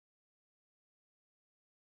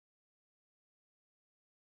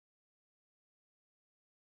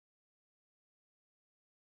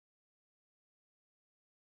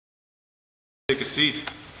Take a seat.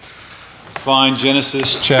 Find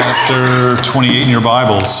Genesis chapter 28 in your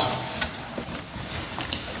Bibles.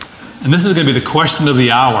 And this is going to be the question of the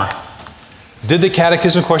hour. Did the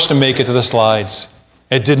catechism question make it to the slides?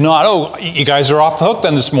 It did not. Oh, you guys are off the hook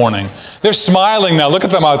then this morning. They're smiling now. Look at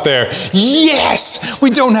them out there. Yes, we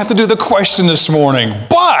don't have to do the question this morning.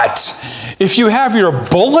 But if you have your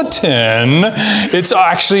bulletin, it's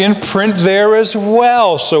actually in print there as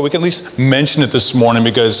well. So we can at least mention it this morning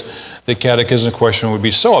because the catechism question would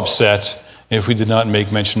be so upset if we did not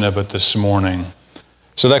make mention of it this morning.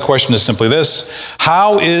 So that question is simply this: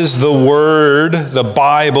 how is the Word, the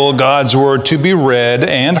Bible, God's Word, to be read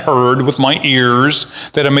and heard with my ears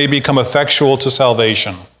that it may become effectual to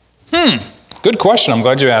salvation? Good question. I'm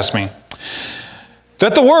glad you asked me.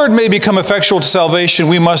 That the Word may become effectual to salvation,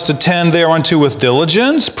 we must attend thereunto with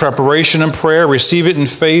diligence, preparation, and prayer, receive it in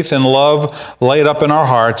faith and love, lay it up in our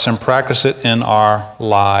hearts, and practice it in our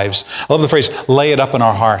lives. I love the phrase, lay it up in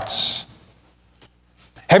our hearts.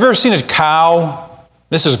 Have you ever seen a cow?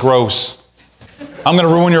 This is gross. I'm going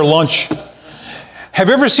to ruin your lunch. Have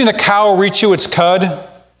you ever seen a cow reach you its cud?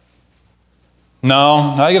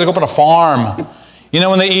 No? Now you got to go up on a farm. You know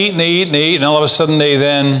when they eat and they eat and they eat, and all of a sudden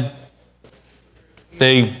they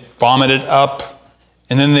vomit it up,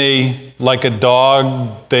 and then they, like a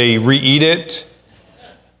dog, they re-eat it.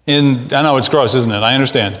 And I know it's gross, isn't it? I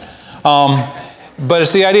understand. But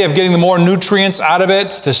it's the idea of getting the more nutrients out of it,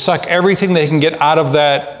 to suck everything they can get out of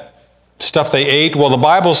that stuff they ate. Well, the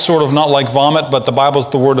Bible's sort of not like vomit, but the Bible's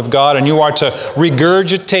the Word of God, and you are to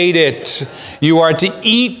regurgitate it. You are to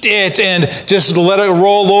eat it and just let it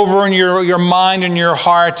roll over in your mind and your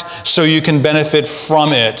heart so you can benefit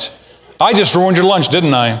from it. I just ruined your lunch,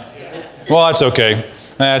 didn't I? Well, that's okay.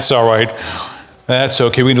 That's all right. That's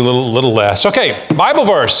okay. We can do a little less. Okay, Bible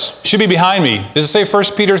verse should be behind me. Does it say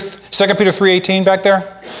 2 Peter 3:18 back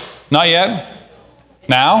there? Not yet?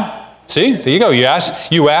 Now? See, there you go. You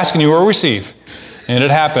ask and you will receive. And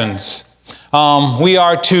it happens. We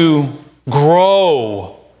are to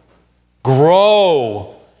grow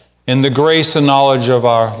in the grace and knowledge of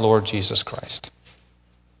our Lord Jesus Christ.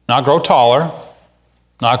 Not grow taller,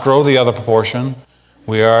 not grow the other proportion.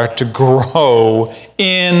 We are to grow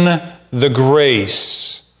in the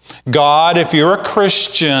grace. God, if you're a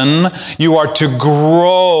Christian, you are to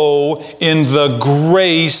grow in the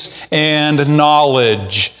grace and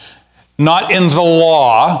knowledge. Not in the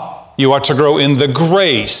law, you are to grow in the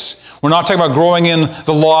grace. We're not talking about growing in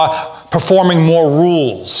the law, performing more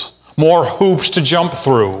rules, more hoops to jump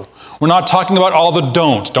through. We're not talking about all the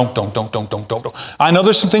don'ts. Don't. I know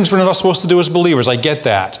there's some things we're not supposed to do as believers. I get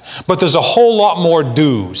that. But there's a whole lot more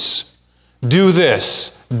do's. Do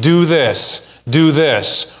this, do this, do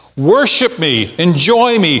this. Worship me,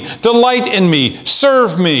 enjoy me, delight in me,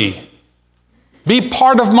 serve me. Be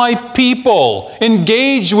part of my people.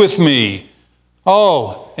 Engage with me.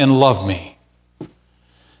 Oh, and love me.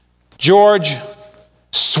 George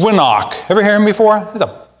Swinnock. Ever hear him before? He's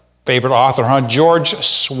a favorite author, huh? George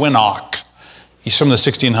Swinnock. He's from the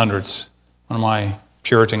 1600s. One of my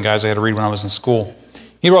Puritan guys I had to read when I was in school.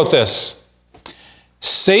 He wrote this: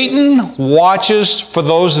 Satan watches for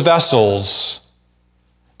those vessels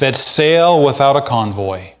that sail without a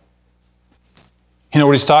convoy. You know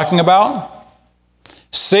what he's talking about?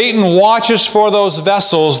 Satan watches for those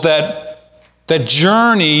vessels that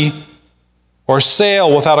journey or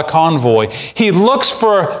sail without a convoy. He looks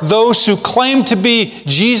for those who claim to be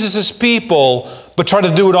Jesus' people, but try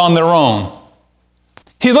to do it on their own.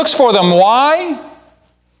 He looks for them. Why?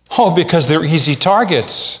 Oh, because they're easy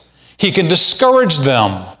targets. He can discourage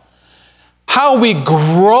them. How we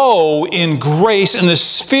grow in grace, in the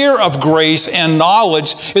sphere of grace and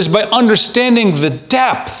knowledge, is by understanding the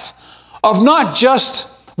depth of not just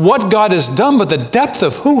what God has done, but the depth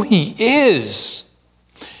of who He is.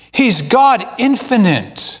 He's God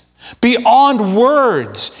infinite, beyond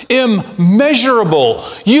words, immeasurable.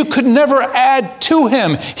 You could never add to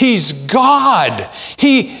Him. He's God.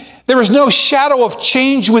 There is no shadow of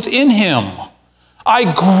change within Him. I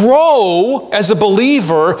grow as a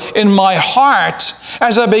believer in my heart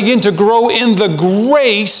as I begin to grow in the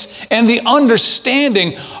grace and the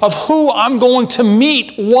understanding of who I'm going to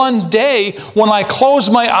meet one day when I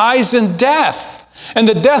close my eyes in death. And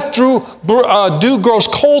the death dew grows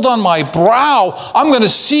cold on my brow. I'm going to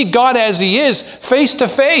see God as He is, face to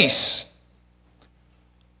face.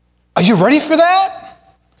 Are you ready for that?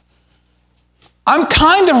 I'm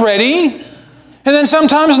kind of ready. And then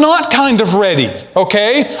sometimes not kind of ready,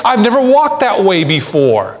 okay? I've never walked that way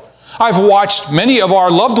before. I've watched many of our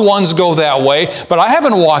loved ones go that way, but I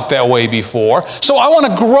haven't walked that way before. So I want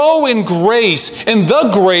to grow in grace, in the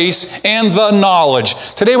grace and the knowledge.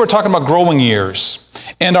 Today we're talking about growing years.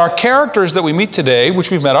 And our characters that we meet today, which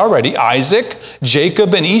we've met already, Isaac,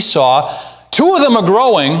 Jacob, and Esau, two of them are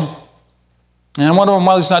growing. And one of them,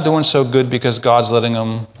 well, he's not doing so good because God's letting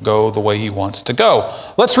him go the way he wants to go.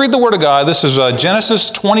 Let's read the Word of God. This is Genesis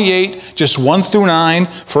 28, just 1 through 9,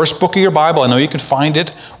 first book of your Bible. I know you can find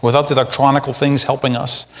it without the doctrinical things helping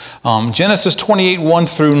us. Genesis 28, 1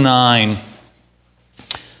 through 9.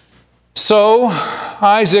 So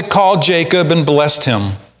Isaac called Jacob and blessed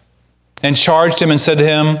him and charged him and said to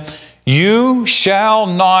him, "You shall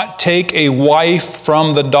not take a wife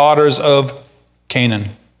from the daughters of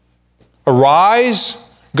Canaan.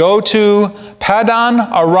 Arise, go to Paddan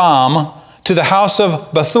Aram, to the house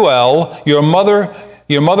of Bethuel, your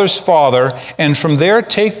mother's father, and from there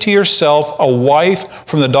take to yourself a wife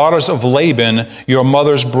from the daughters of Laban, your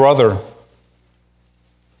mother's brother.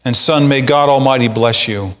 And son, may God Almighty bless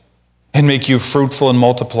you, and make you fruitful and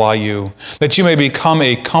multiply you, that you may become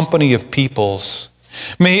a company of peoples.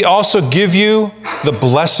 May he also give you the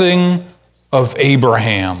blessing of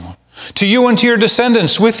Abraham, to you and to your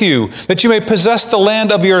descendants with you, that you may possess the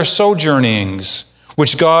land of your sojournings,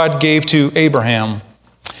 which God gave to Abraham."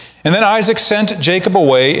 And then Isaac sent Jacob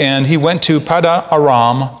away, and he went to Paddan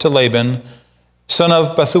Aram to Laban, son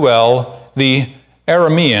of Bethuel, the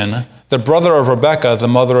Aramean, the brother of Rebekah, the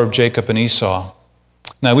mother of Jacob and Esau.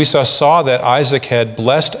 Now Esau saw that Isaac had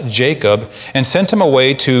blessed Jacob and sent him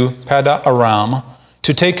away to Paddan Aram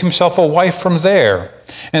to take himself a wife from there.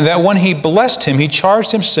 And that when he blessed him, he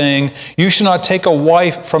charged him, saying, "You shall not take a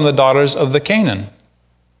wife from the daughters of the Canaan."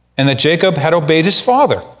 And that Jacob had obeyed his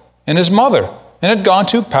father and his mother, and had gone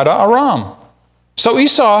to Paddan Aram. So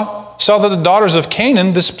Esau saw that the daughters of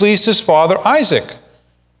Canaan displeased his father Isaac.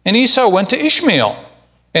 And Esau went to Ishmael,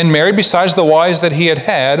 and married besides the wives that he had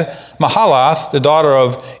had, Mahalath, the daughter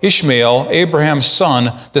of Ishmael, Abraham's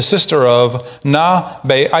son, the sister of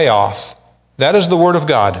Nabaioth. That is the word of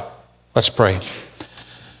God. Let's pray.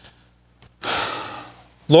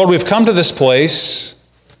 Lord, we've come to this place,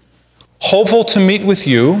 hopeful to meet with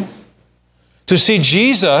you, to see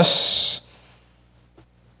Jesus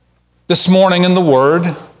this morning in the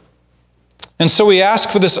Word. And so we ask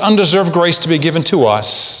for this undeserved grace to be given to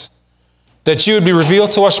us, that you would be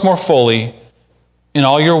revealed to us more fully in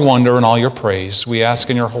all your wonder and all your praise. We ask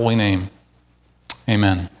in your holy name.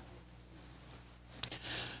 Amen.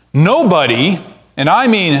 Nobody, and I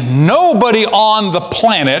mean nobody on the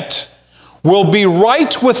planet, will be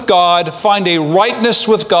right with God, find a rightness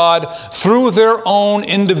with God through their own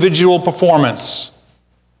individual performance.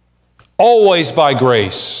 Always by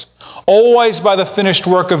grace. Always by the finished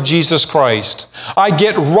work of Jesus Christ. I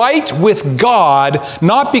get right with God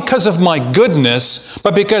not because of my goodness,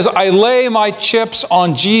 but because I lay my chips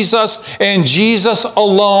on Jesus and Jesus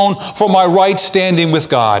alone for my right standing with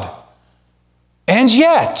God. And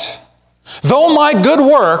yet, though my good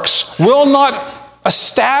works will not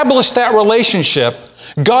establish that relationship,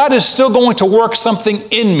 God is still going to work something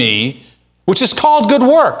in me, which is called good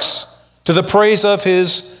works, to the praise of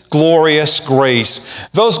His glorious grace.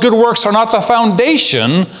 Those good works are not the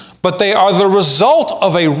foundation, but they are the result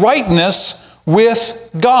of a rightness with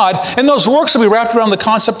God. And those works will be wrapped around the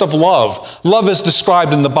concept of love. Love is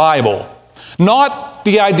described in the Bible. Not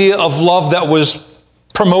the idea of love that was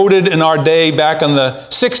promoted in our day back in the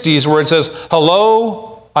 60s, where it says,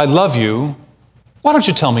 "Hello, I love you. Why don't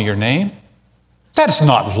you tell me your name?" That's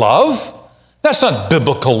not love. That's not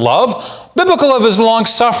biblical love. Biblical love is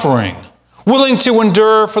long-suffering, willing to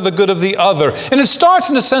endure for the good of the other. And it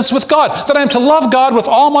starts in a sense with God, that I am to love God with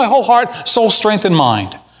all my whole heart, soul, strength, and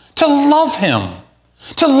mind. To love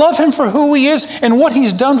Him for who He is and what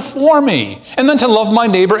He's done for me. And then to love my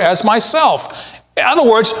neighbor as myself. In other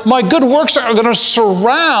words, my good works are going to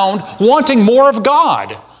surround wanting more of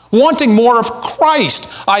God, wanting more of Christ.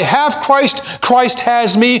 I have Christ, Christ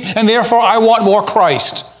has me, and therefore I want more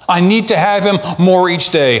Christ. I need to have Him more each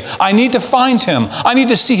day. I need to find Him. I need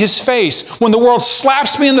to see His face when the world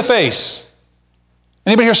slaps me in the face.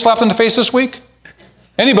 Anybody here slapped in the face this week?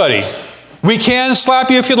 Anybody? We can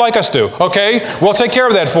slap you if you'd like us to, okay? We'll take care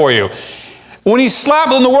of that for you. When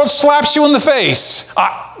the world slaps you in the face,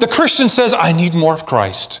 the Christian says, I need more of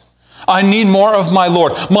Christ. I need more of my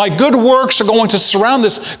Lord. My good works are going to surround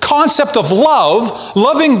this concept of love,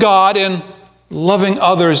 loving God and loving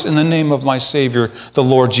others in the name of my Savior, the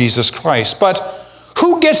Lord Jesus Christ. But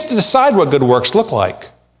who gets to decide what good works look like?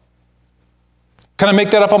 Can I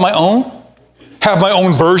make that up on my own? Have my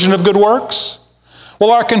own version of good works? Well,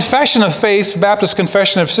 our confession of faith, Baptist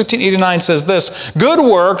Confession of 1689 says this: good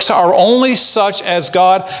works are only such as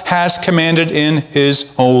God has commanded in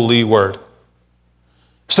His holy word.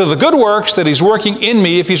 So the good works that He's working in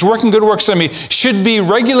me, if He's working good works in me, should be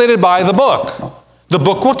regulated by the book. The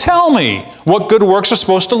book will tell me what good works are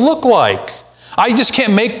supposed to look like. I just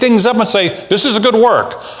can't make things up and say, this is a good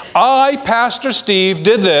work. I, Pastor Steve,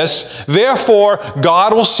 did this, therefore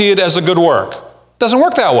God will see it as a good work. It doesn't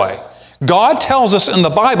work that way. God tells us in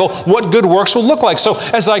the Bible what good works will look like. So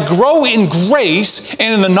as I grow in grace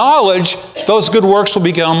and in the knowledge, those good works will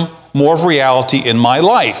become more of reality in my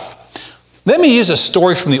life. Let me use a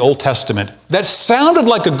story from the Old Testament that sounded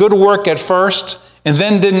like a good work at first and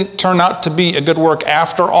then didn't turn out to be a good work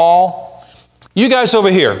after all. You guys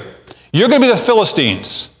over here, you're going to be the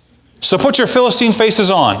Philistines. So put your Philistine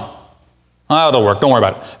faces on. Oh, it'll work. Don't worry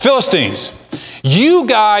about it. Philistines, you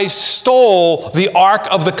guys stole the Ark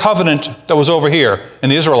of the Covenant that was over here,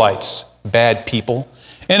 and the Israelites, bad people.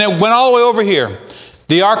 And it went all the way over here.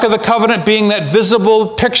 The Ark of the Covenant being that visible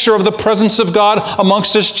picture of the presence of God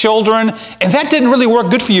amongst His children. And that didn't really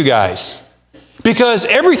work good for you guys. Because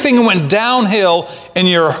everything went downhill in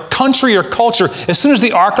your country or culture as soon as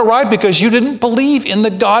the Ark arrived, because you didn't believe in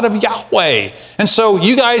the God of Yahweh. And so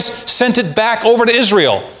you guys sent it back over to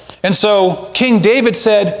Israel. And so King David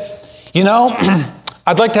said, you know,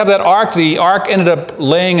 I'd like to have that ark. The ark ended up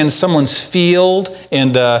laying in someone's field,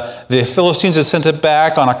 and the Philistines had sent it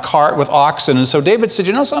back on a cart with oxen. And so David said,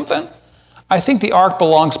 you know something? I think the ark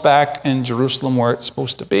belongs back in Jerusalem where it's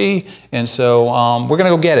supposed to be, and so we're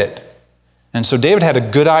going to go get it. And so David had a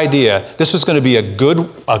good idea. This was going to be a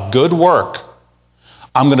good work.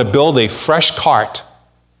 I'm going to build a fresh cart.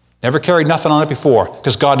 Never carried nothing on it before,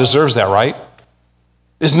 because God deserves that, right?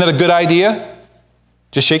 Isn't that a good idea?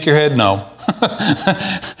 Just shake your head, no.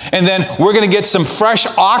 And then we're going to get some fresh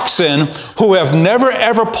oxen who have never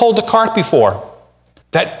ever pulled a cart before.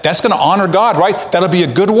 That's going to honor God, right? That'll be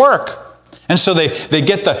a good work. And so they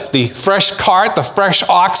get the fresh cart, the fresh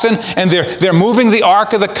oxen, and they're moving the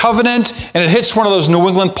Ark of the Covenant, and it hits one of those New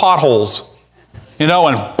England potholes. You know,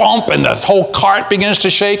 and bump, and the whole cart begins to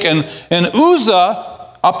shake. And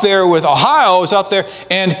Uzzah, up there with Ohio, is out there,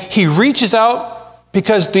 and he reaches out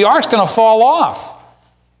because the ark's going to fall off.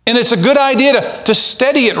 And it's a good idea to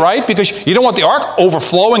steady it, right? Because you don't want the ark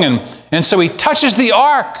overflowing. And so he touches the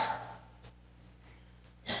ark.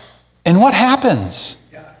 And what happens?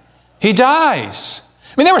 He dies.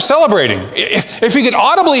 I mean, they were celebrating. If you could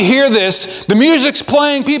audibly hear this, the music's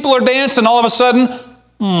playing, people are dancing, all of a sudden,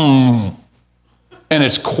 and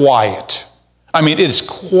it's quiet. I mean, it's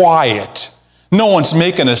quiet. No one's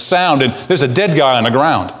making a sound, and there's a dead guy on the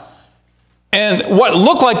ground. And what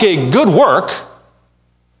looked like a good work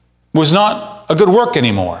was not a good work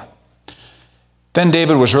anymore. Then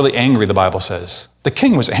David was really angry, the Bible says. The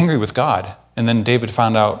king was angry with God. And then David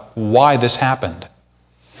found out why this happened.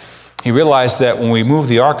 He realized that when we move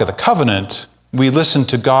the Ark of the Covenant, we listen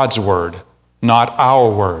to God's word, not our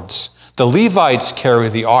words. The Levites carry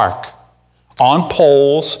the Ark on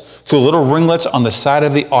poles through little ringlets on the side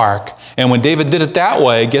of the Ark. And when David did it that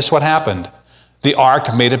way, guess what happened? The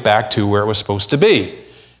Ark made it back to where it was supposed to be.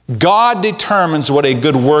 God determines what a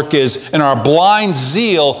good work is. In our blind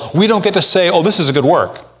zeal, we don't get to say, oh, this is a good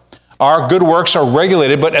work. Our good works are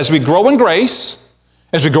regulated, but as we grow in grace,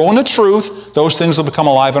 as we grow in the truth, those things will become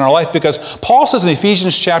alive in our life. Because Paul says in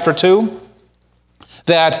Ephesians chapter 2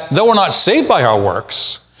 that though we're not saved by our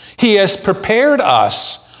works, He has prepared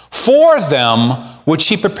us for them, which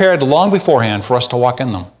He prepared long beforehand for us to walk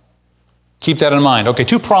in them. Keep that in mind. Okay,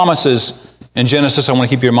 two promises in Genesis I want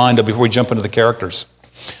to keep your mind up before we jump into the characters.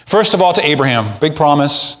 First of all, to Abraham, big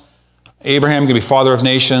promise. Abraham can be father of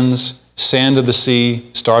nations, sand of the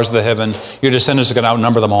sea, stars of the heaven. Your descendants are going to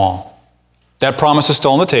outnumber them all. That promise is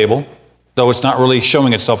still on the table, though it's not really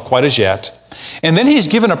showing itself quite as yet. And then he's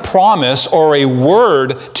given a promise or a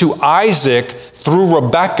word to Isaac through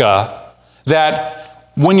Rebekah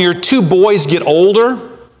that when your two boys get older,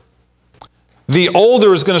 the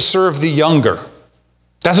older is going to serve the younger.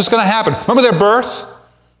 That's what's going to happen. Remember their birth?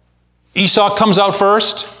 Esau comes out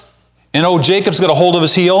first, and Jacob's got a hold of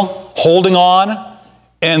his heel, holding on.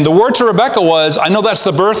 And the word to Rebekah was, I know that's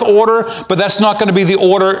the birth order, but that's not going to be the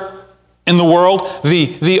order in the world.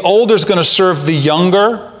 The older is going to serve the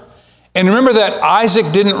younger. And remember that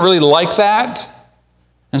Isaac didn't really like that.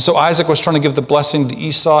 And so Isaac was trying to give the blessing to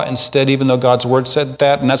Esau instead, even though God's word said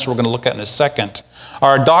that. And that's what we're going to look at in a second.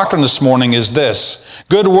 Our doctrine this morning is this: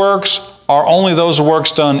 good works are only those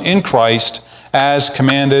works done in Christ as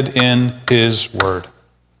commanded in His word.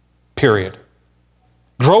 Period.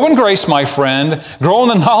 Grow in grace, my friend. Grow in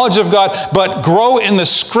the knowledge of God, but grow in the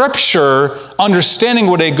Scripture, understanding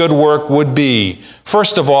what a good work would be.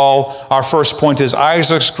 First of all, our first point is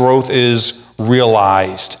Isaac's growth is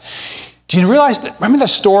realized. Do you realize that? Remember the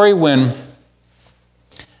story when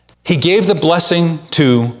he gave the blessing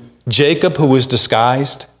to Jacob, who was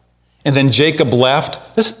disguised? And then Jacob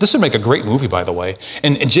left. This would make a great movie, by the way.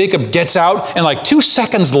 And Jacob gets out, and like 2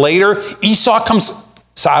 seconds later, Esau comes.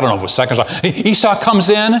 So I don't know if it was seconds. Esau comes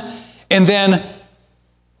in, and then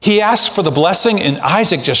he asks for the blessing, and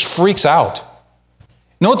Isaac just freaks out.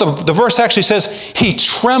 You know what the verse actually says? He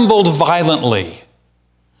trembled violently.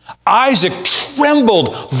 Isaac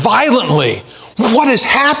trembled violently. What has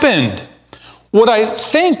happened? What I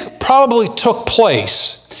think probably took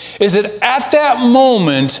place is that at that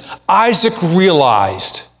moment, Isaac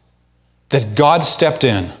realized that God stepped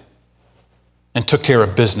in and took care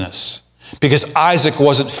of business, because Isaac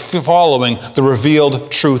wasn't following the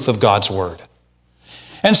revealed truth of God's word.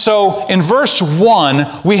 And so in verse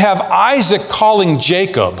 1, we have Isaac calling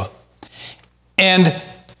Jacob, and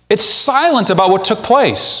it's silent about what took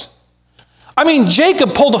place. I mean,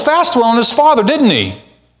 Jacob pulled a fast one on his father, didn't he?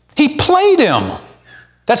 He played him.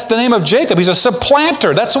 That's the name of Jacob. He's a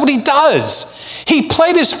supplanter. That's what he does. He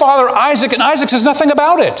played his father Isaac, and Isaac says nothing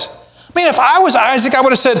about it. I mean, if I was Isaac, I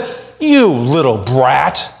would have said, "You little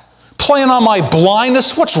brat, playing on my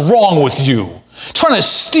blindness? What's wrong with you? Trying to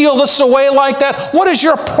steal this away like that? What is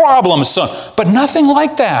your problem, son?" But nothing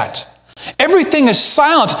like that. Everything is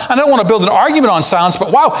silent. I don't want to build an argument on silence,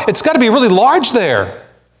 but wow, it's got to be really large there.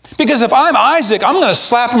 Because if I'm Isaac, I'm going to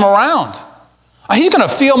slap him around. He's going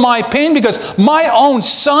to feel my pain because my own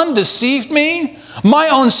son deceived me. My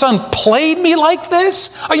own son played me like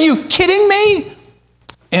this. Are you kidding me?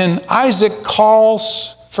 And Isaac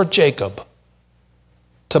calls for Jacob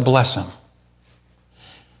to bless him.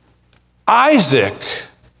 Isaac,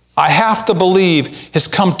 I have to believe, has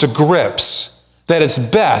come to grips that it's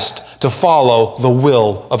best to follow the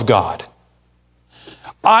will of God.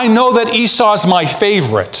 I know that Esau's my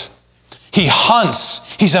favorite. He hunts.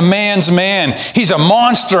 He's a man's man. He's a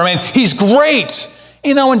monster. I mean, he's great.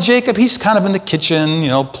 You know, and Jacob, he's kind of in the kitchen, you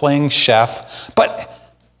know, playing chef. But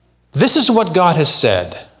this is what God has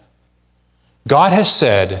said. God has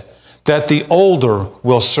said that the older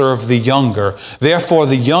will serve the younger. Therefore,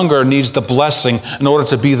 the younger needs the blessing in order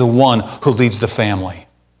to be the one who leads the family.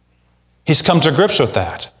 He's come to grips with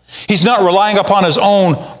that. He's not relying upon his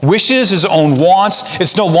own wishes, his own wants.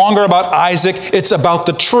 It's no longer about Isaac. It's about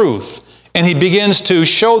the truth. And he begins to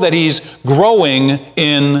show that he's growing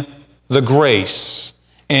in the grace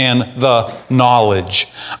and the knowledge.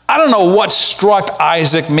 I don't know what struck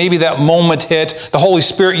Isaac. Maybe that moment hit. The Holy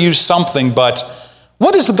Spirit used something. But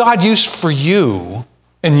what does God use for you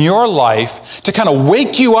in your life to kind of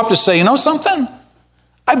wake you up to say, you know something?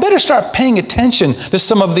 I better start paying attention to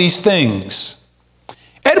some of these things.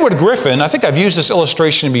 Edward Griffin, I think I've used this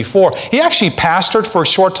illustration before. He actually pastored for a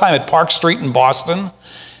short time at Park Street in Boston.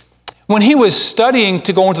 When he was studying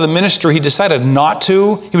to go into the ministry, he decided not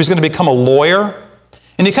to. He was going to become a lawyer.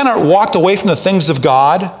 And he kind of walked away from the things of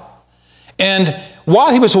God. And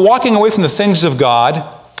while he was walking away from the things of God,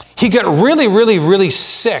 he got really, really, really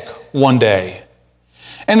sick one day.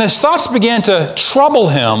 And his thoughts began to trouble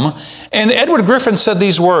him. And Edward Griffin said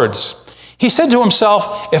these words. He said to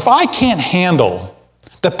himself, if I can't handle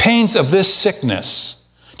the pains of this sickness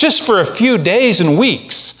just for a few days and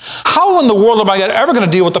weeks, how in the world am I ever going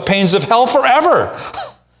to deal with the pains of hell forever?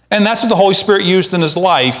 And that's what the Holy Spirit used in his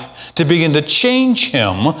life to begin to change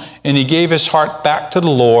him. And he gave his heart back to the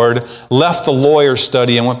Lord, left the lawyer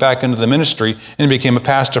study and went back into the ministry and became a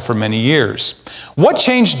pastor for many years. What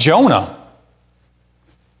changed Jonah?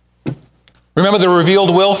 Remember the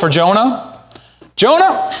revealed will for Jonah?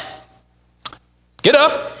 Jonah, get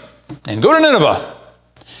up and go to Nineveh.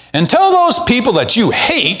 And tell those people that you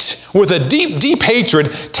hate with a deep, deep hatred,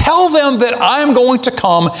 tell them that I'm going to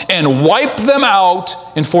come and wipe them out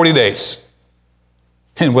in 40 days.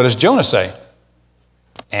 And what does Jonah say?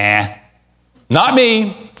 Not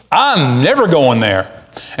me. I'm never going there.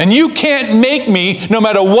 And you can't make me no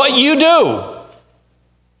matter what you do.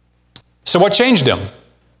 So what changed him?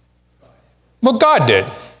 Well, God did.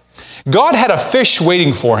 God had a fish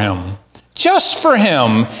waiting for him, just for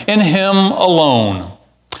him and him alone.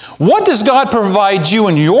 What does God provide you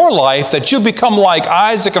in your life that you become like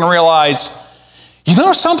Isaac and realize, you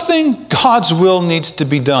know something? God's will needs to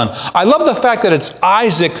be done. I love the fact that it's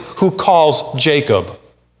Isaac who calls Jacob.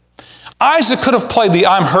 Isaac could have played the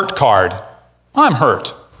I'm hurt card. I'm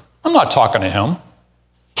hurt. I'm not talking to him.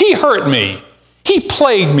 He hurt me. He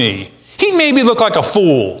played me. He made me look like a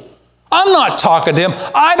fool. I'm not talking to him.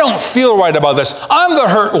 I don't feel right about this. I'm the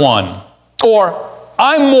hurt one. Or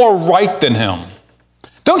I'm more right than him.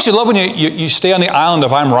 Don't you love when you stay on the island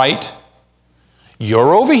of I'm right?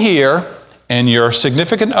 You're over here and your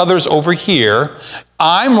significant other's over here.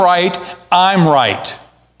 I'm right. I'm right.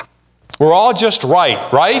 We're all just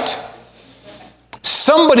right, right?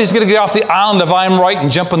 Somebody's going to get off the island of I'm right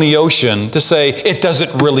and jump in the ocean to say it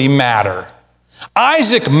doesn't really matter.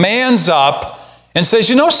 Isaac mans up and says,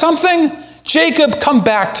 you know something? Jacob, come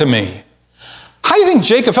back to me. How do you think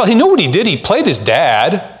Jacob felt? He knew what he did. He played his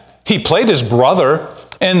dad. He played his brother.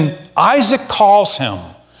 And Isaac calls him.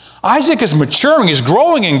 Isaac is maturing. He's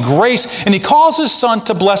growing in grace. And he calls his son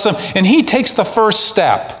to bless him. And he takes the first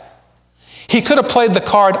step. He could have played the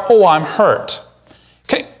card, oh, I'm hurt.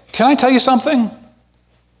 Can I tell you something?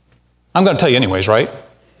 I'm going to tell you anyways, right?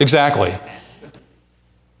 Exactly.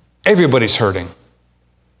 Everybody's hurting.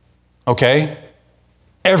 Okay?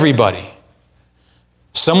 Everybody.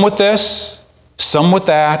 Some with this, some with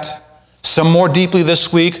that, some more deeply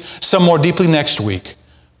this week, some more deeply next week.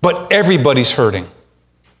 But everybody's hurting.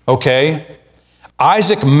 Okay?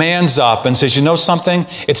 Isaac mans up and says, you know something?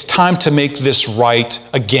 It's time to make this right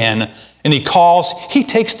again. And he calls, he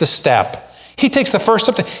takes the step. He takes the first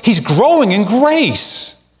step. He's growing in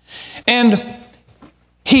grace. And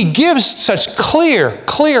he gives such clear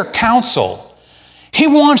counsel. He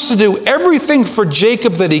wants to do everything for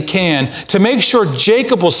Jacob that he can to make sure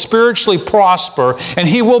Jacob will spiritually prosper and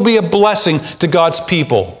he will be a blessing to God's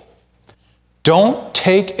people. Don't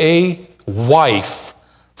take a wife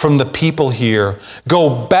from the people here.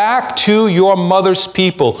 Go back to your mother's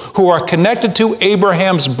people who are connected to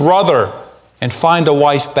Abraham's brother and find a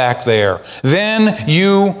wife back there. Then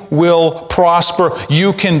you will prosper.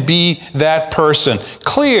 You can be that person.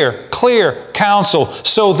 Clear counsel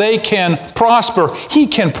so they can prosper. He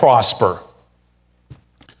can prosper.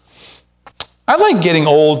 I like getting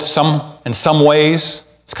old in some ways.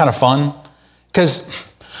 It's kind of fun. Because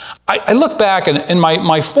I look back and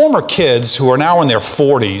my former kids who are now in their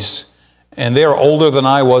 40s, and they're older than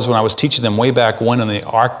I was when I was teaching them way back when in the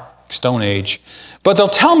Ark Stone Age, but they'll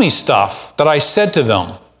tell me stuff that I said to them.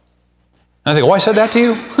 And I think, oh, I said that to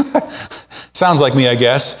you? Sounds like me, I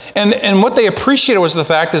guess. And what they appreciated was the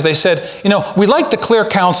fact is they said, you know, we like the clear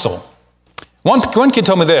counsel. One kid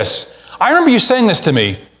told me this. I remember you saying this to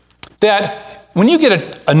me, that when you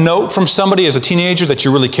get a note from somebody as a teenager that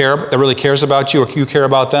you really that really cares about you or you care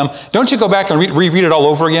about them, don't you go back and reread it all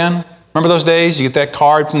over again? Remember those days? You get that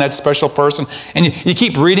card from that special person and you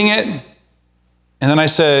keep reading it. And then I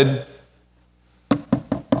said,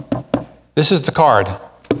 this is the card.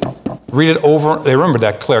 Read it over. They remembered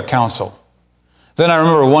that clear counsel. Then I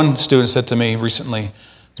remember one student said to me recently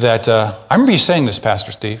that, I remember you saying this,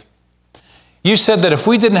 Pastor Steve. You said that if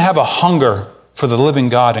we didn't have a hunger for the living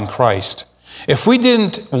God in Christ, if we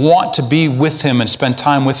didn't want to be with Him and spend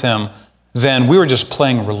time with Him, then we were just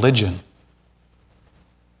playing religion.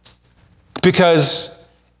 Because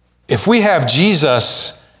if we have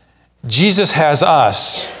Jesus, Jesus has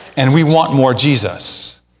us, and we want more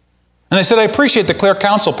Jesus. And I said, I appreciate the clear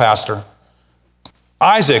counsel, Pastor.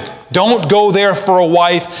 Isaac, don't go there for a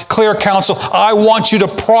wife. Clear counsel. I want you to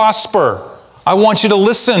prosper. I want you to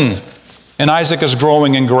listen. And Isaac is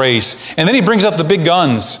growing in grace. And then he brings out the big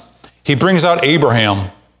guns. He brings out Abraham.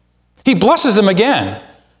 He blesses him again.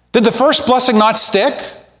 Did the first blessing not stick?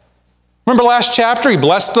 Remember last chapter? He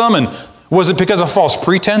blessed them, and was it because of false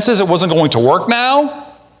pretenses? It wasn't going to work now?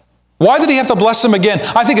 Why did he have to bless him again?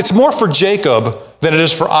 I think it's more for Jacob than it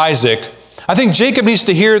is for Isaac. I think Jacob needs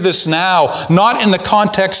to hear this now, not in the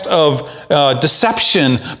context of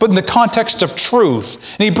deception, but in the context of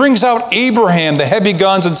truth. And he brings out Abraham, the heavy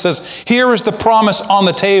guns, and says, here is the promise on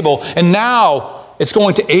the table. And now it's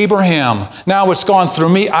going to Abraham. Now it's gone through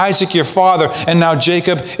me, Isaac, your father. And now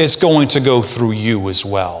Jacob, it's going to go through you as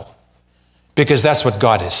well. Because that's what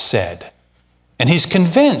God has said. And he's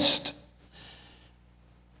convinced.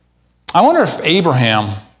 I wonder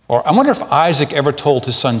if Isaac ever told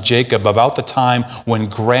his son Jacob about the time when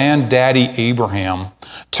granddaddy Abraham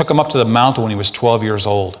took him up to the mountain when he was 12 years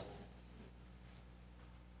old.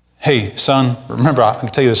 Hey, son, remember, I can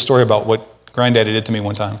tell you the story about what granddaddy did to me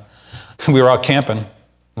one time. We were out camping,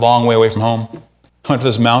 a long way away from home. I went to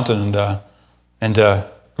this mountain, and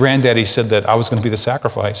granddaddy said that I was going to be the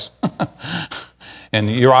sacrifice. And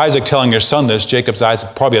your Isaac telling your son this, Jacob's eyes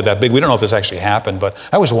probably are that big. We don't know if this actually happened, but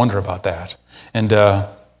I always wonder about that. And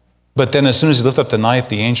but then as soon as he lifted up the knife,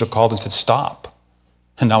 the angel called and said, stop.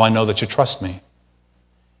 And now I know that you trust me.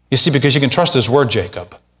 You see, because you can trust his word,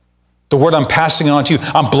 Jacob. The word I'm passing on to you.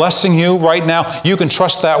 I'm blessing you right now. You can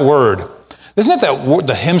trust that word. Isn't that word,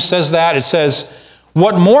 the hymn says that? It says,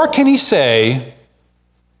 What more can he say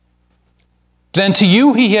than to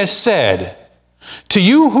you he has said, to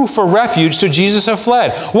you who for refuge to Jesus have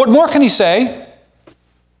fled? What more can he say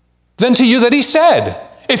than to you that he said?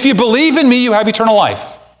 If you believe in me, you have eternal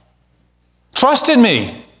life. Trust in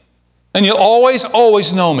me, and you'll always,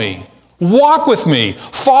 always know me. Walk with me.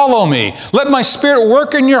 Follow me. Let my Spirit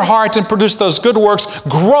work in your heart and produce those good works.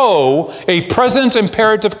 Grow, a present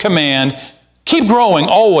imperative command. Keep growing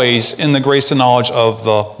always in the grace and knowledge of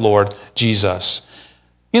the Lord Jesus.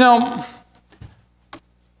 You know,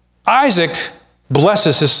 Isaac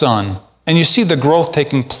blesses his son, and you see the growth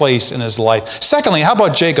taking place in his life. Secondly, how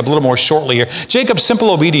about Jacob? A little more shortly here. Jacob's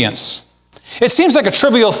simple obedience. It seems like a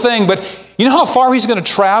trivial thing, but you know how far he's going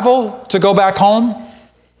to travel to go back home?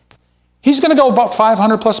 He's going to go about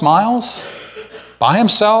 500 plus miles by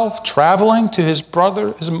himself, traveling to his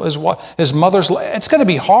brother, his mother's. It's going to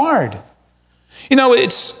be hard. You know,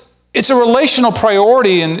 it's a relational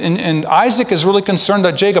priority, and Isaac is really concerned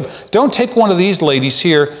that Jacob, don't take one of these ladies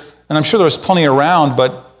here, and I'm sure there's plenty around,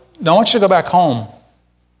 but I want you to go back home.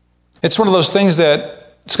 It's one of those things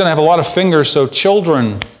that it's going to have a lot of fingers, so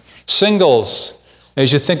children, singles,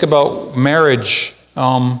 as you think about marriage,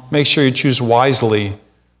 make sure you choose wisely.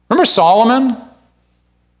 Remember Solomon? I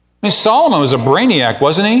mean, Solomon was a brainiac,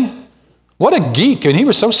 wasn't he? What a geek. I mean, he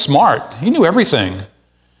was so smart. He knew everything.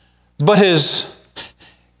 But his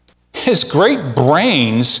great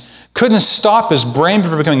brains couldn't stop his brain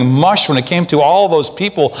from becoming mush when it came to all those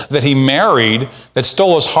people that he married that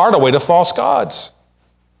stole his heart away to false gods.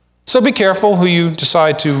 So be careful who you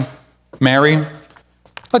decide to marry.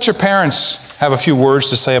 Let your parents have a few words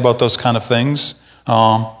to say about those kind of things.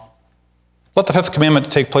 Let the fifth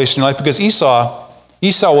commandment take place in your life, because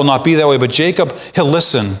Esau will not be that way, but Jacob, he'll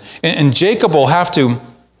listen. And Jacob will have to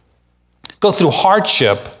go through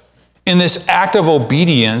hardship in this act of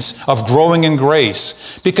obedience, of growing in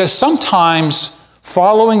grace. Because sometimes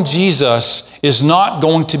following Jesus is not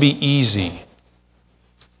going to be easy.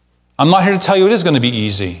 I'm not here to tell you it is going to be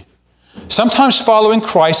easy. Sometimes following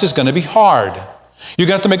Christ is going to be hard. You're going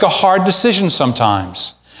to have to make a hard decision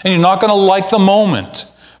sometimes. And you're not going to like the moment.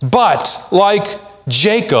 But like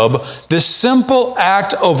Jacob, this simple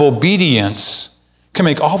act of obedience can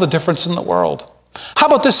make all the difference in the world. How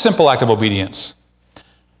about this simple act of obedience?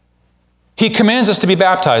 He commands us to be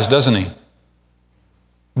baptized, doesn't he?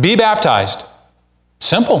 Be baptized.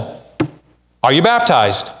 Simple. Are you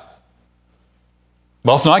baptized?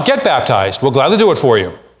 Well, if not, get baptized. We'll gladly do it for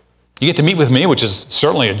you. You get to meet with me, which is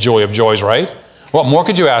certainly a joy of joys, right? What more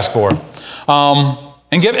could you ask for?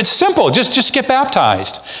 It's simple. Just get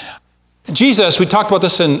baptized. Jesus, we talked about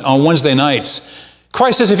this on Wednesday nights.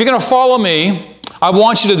 Christ says, if you're going to follow me, I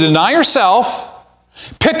want you to deny yourself,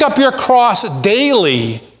 pick up your cross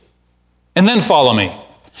daily, and then follow me.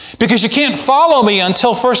 Because you can't follow me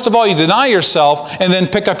until, first of all, you deny yourself and then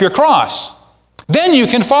pick up your cross. Then you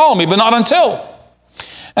can follow me, but not until.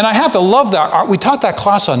 And I have to love that. We taught that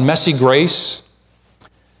class on messy grace.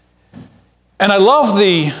 And I love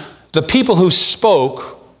the people who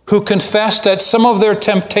spoke, who confessed that some of their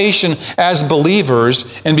temptation as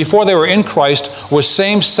believers and before they were in Christ was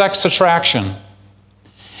same-sex attraction.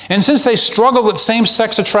 And since they struggled with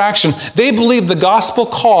same-sex attraction, they believed the gospel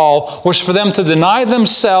call was for them to deny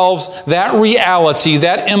themselves that reality,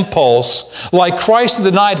 that impulse, like Christ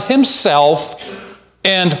denied himself,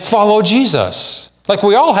 and follow Jesus. Like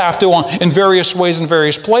we all have to in various ways in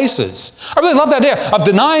various places. I really love that idea of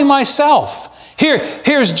denying myself.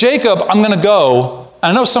 Here's Jacob, I'm going to go.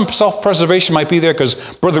 I know some self-preservation might be there because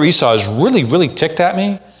Brother Esau is really, really ticked at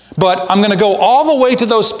me. But I'm going to go all the way to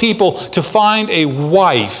those people to find a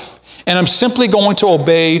wife. And I'm simply going to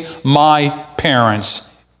obey my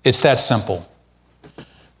parents. It's that simple.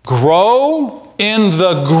 Grow in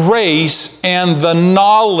the grace and the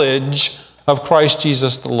knowledge of Christ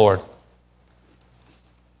Jesus the Lord.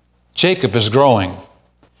 Jacob is growing.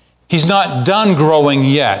 He's not done growing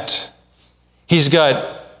yet. He's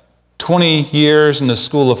got 20 years in the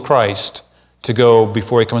school of Christ to go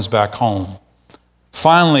before he comes back home.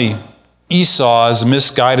 Finally, Esau's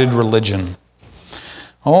misguided religion.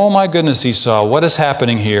 Oh my goodness, Esau, what is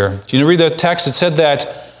happening here? Do you read the text? It said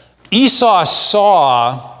that Esau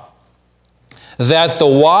saw that the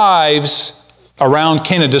wives around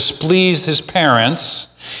Canaan displeased his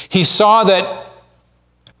parents. He saw that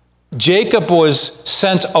Jacob was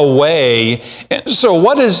sent away. So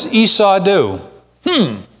what does Esau do?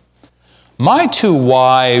 My two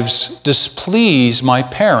wives displease my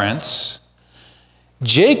parents,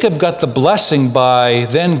 Jacob got the blessing by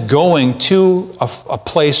then going to a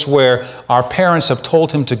place where our parents have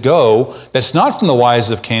told him to go that's not from the wives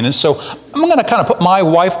of Canaan. So I'm going to kind of put my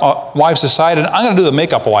wives aside, and I'm going to do the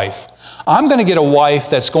makeup wife. I'm going to get a wife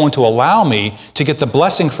that's going to allow me to get the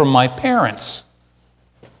blessing from my parents.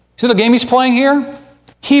 See the game he's playing here?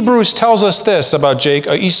 Hebrews tells us this about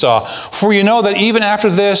Esau. For you know that even after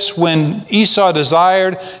this, when Esau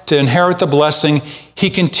desired to inherit the blessing,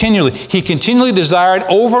 he continually desired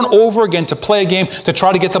over and over again to play a game to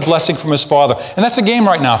try to get the blessing from his father. And that's a game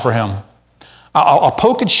right now for him. I'll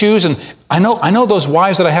poke and choose, and I know those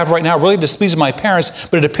wives that I have right now really displease my parents,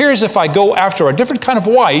 but it appears if I go after a different kind of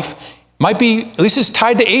wife, might be, at least it's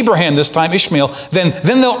tied to Abraham this time, Ishmael,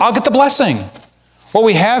 then I'll get the blessing. What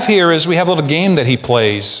we have here is we have a little game that he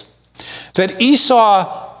plays. That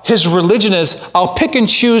Esau, his religion is, I'll pick and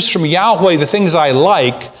choose from Yahweh the things I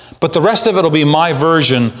like, but the rest of it will be my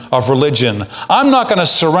version of religion. I'm not going to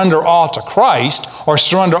surrender all to Christ or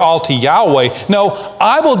surrender all to Yahweh. No,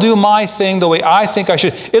 I will do my thing the way I think I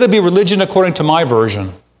should. It'll be religion according to my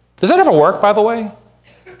version. Does that ever work, by the way?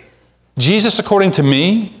 Jesus according to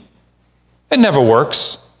me? It never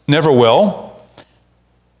works. Never will.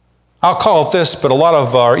 I'll call it this, but a lot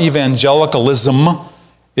of our evangelicalism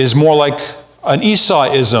is more like an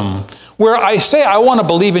Esauism, where I say I want to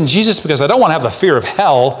believe in Jesus because I don't want to have the fear of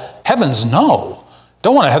hell. Heavens, no.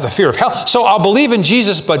 Don't want to have the fear of hell. So I'll believe in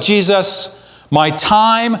Jesus, but Jesus, my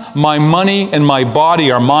time, my money, and my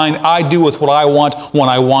body are mine. I do with what I want when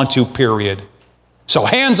I want to, period. So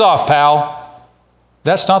hands off, pal.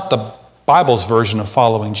 That's not the Bible's version of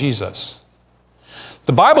following Jesus.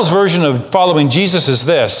 The Bible's version of following Jesus is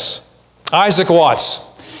this. Isaac Watts.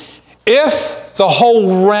 If the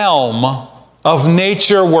whole realm of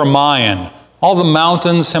nature were mine, all the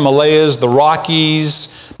mountains, Himalayas, the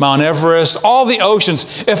Rockies, Mount Everest, all the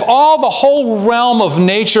oceans, if all the whole realm of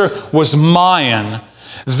nature was mine,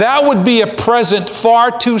 that would be a present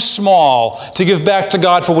far too small to give back to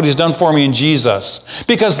God for what He's done for me in Jesus.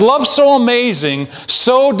 Because love so amazing,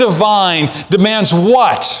 so divine, demands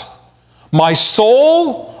what? My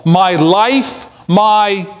soul, my life,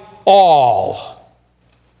 my all.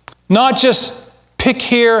 Not just pick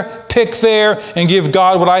here, pick there, and give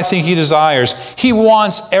God what I think He desires. He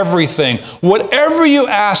wants everything. Whatever you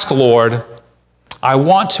ask, Lord, I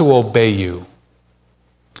want to obey you.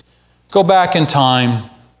 Go back in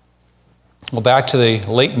time. Go back to the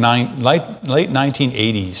late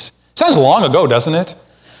 1980s. Sounds long ago, doesn't it?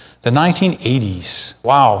 The 1980s.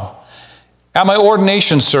 Wow. At my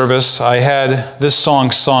ordination service, I had this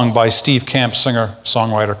song sung by Steve Camp,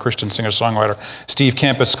 singer-songwriter, Christian singer-songwriter. Steve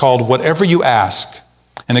Camp, it's called Whatever You Ask.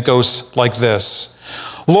 And it goes like this.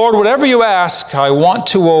 Lord, whatever you ask, I want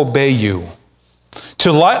to obey you.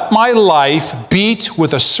 To let my life beat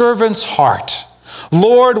with a servant's heart.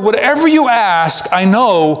 Lord, whatever you ask, I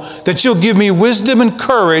know that you'll give me wisdom and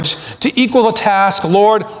courage to equal the task.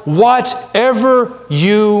 Lord, whatever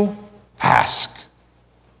you ask.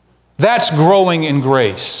 That's growing in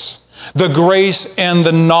grace. The grace and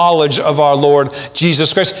the knowledge of our Lord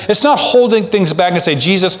Jesus Christ. It's not holding things back and say,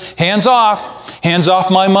 Jesus, hands off. Hands off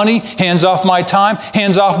my money. Hands off my time.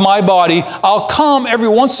 Hands off my body. I'll come every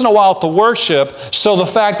once in a while to worship, so the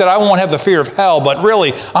fact that I won't have the fear of hell, but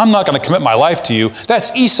really, I'm not going to commit my life to you. That's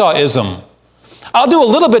Esauism. I'll do a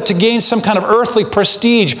little bit to gain some kind of earthly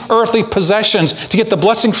prestige, earthly possessions, to get the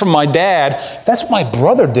blessing from my dad. That's what my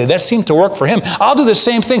brother did. That seemed to work for him. I'll do the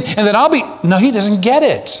same thing, and then no, he doesn't get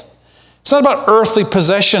it. It's not about earthly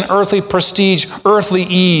possession, earthly prestige, earthly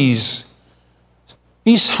ease.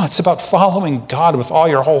 Esau, it's about following God with all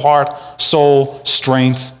your whole heart, soul,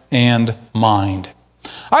 strength, and mind.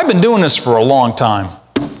 I've been doing this for a long time.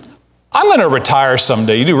 I'm going to retire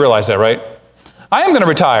someday. You do realize that, right? I am going to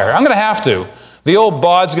retire. I'm going to have to. The old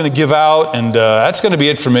bod's going to give out, and that's going to be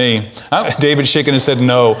it for me. David's shaking his head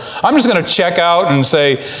no. I'm just going to check out and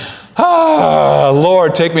say,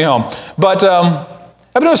 Lord, take me home. But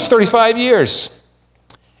I've been doing this for 35 years.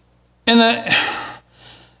 And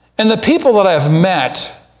the people that I've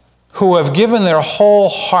met who have given their whole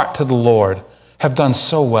heart to the Lord have done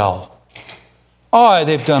so well. Oh,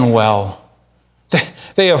 they've done well.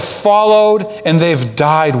 They have followed, and they've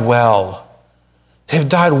died well. They've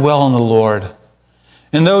died well in the Lord.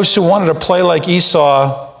 And those who wanted to play like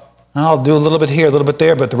Esau, I'll do a little bit here, a little bit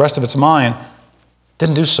there, but the rest of it's mine,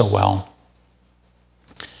 didn't do so well.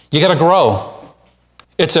 You got to grow.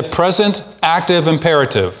 It's a present active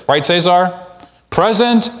imperative. Right, Cesar?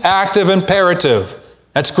 Present active imperative.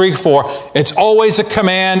 That's Greek for, it's always a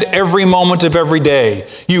command every moment of every day.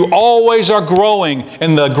 You always are growing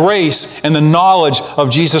in the grace and the knowledge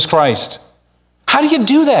of Jesus Christ. How do you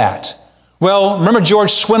do that? Well, remember George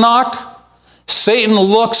Swinnock? Satan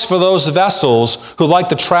looks for those vessels who like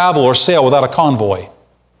to travel or sail without a convoy.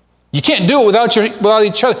 You can't do it without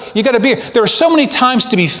each other. You got to be here. There are so many times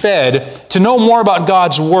to be fed, to know more about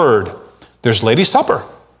God's Word. There's ladies' supper.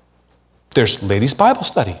 There's ladies' Bible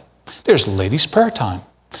study. There's ladies' prayer time.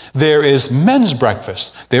 There is men's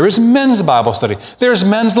breakfast. There is men's Bible study. There's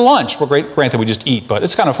men's lunch. Well, granted, we just eat, but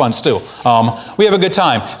it's kind of fun still. We have a good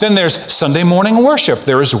time. Then there's Sunday morning worship.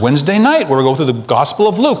 There is Wednesday night where we go through the Gospel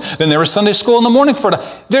of Luke. Then there is Sunday school in the morning.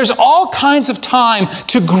 There's all kinds of time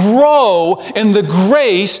to grow in the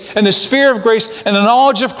grace and the sphere of grace and the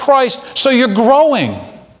knowledge of Christ, so you're growing.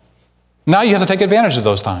 Now you have to take advantage of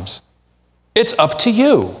those times. It's up to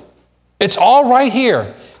you. It's all right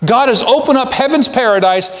here. God has opened up heaven's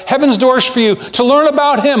paradise, heaven's doors for you to learn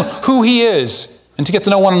about Him, who He is, and to get to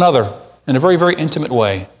know one another in a very, very intimate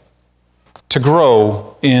way, to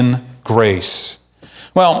grow in grace.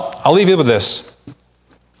 Well, I'll leave you with this.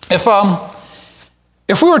 If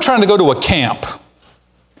we were trying to go to a camp,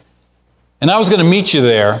 and I was going to meet you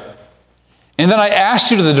there, and then I asked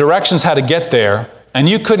you the directions how to get there, and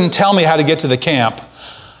you couldn't tell me how to get to the camp,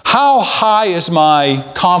 how high is my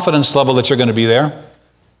confidence level that you're going to be there?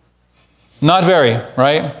 Not very,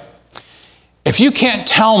 right? If you can't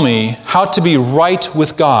tell me how to be right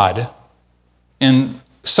with God in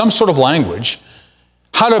some sort of language,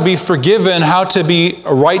 how to be forgiven, how to be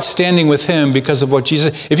right standing with Him because of what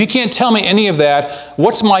Jesus... If you can't tell me any of that,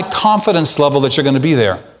 what's my confidence level that you're going to be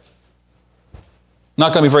there?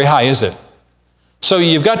 Not going to be very high, is it? So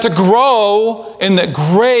you've got to grow in the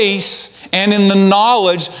grace and in the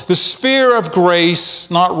knowledge, the sphere of grace,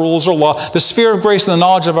 not rules or law, the sphere of grace and the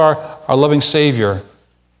knowledge of our loving Savior.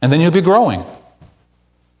 And then you'll be growing.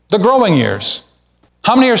 The growing years.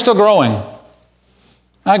 How many are still growing?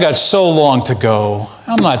 I got so long to go.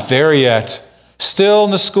 I'm not there yet. Still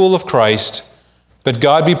in the school of Christ. But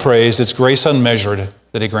God be praised, it's grace unmeasured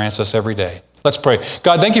that He grants us every day. Let's pray.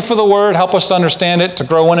 God, thank you for the Word. Help us to understand it, to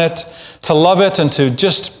grow in it, to love it, and to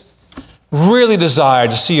just really desire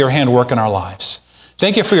to see your hand work in our lives.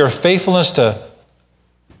 Thank you for your faithfulness to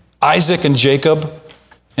Isaac and Jacob.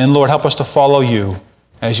 And Lord, help us to follow you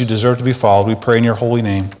as you deserve to be followed. We pray in your holy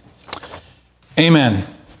name. Amen.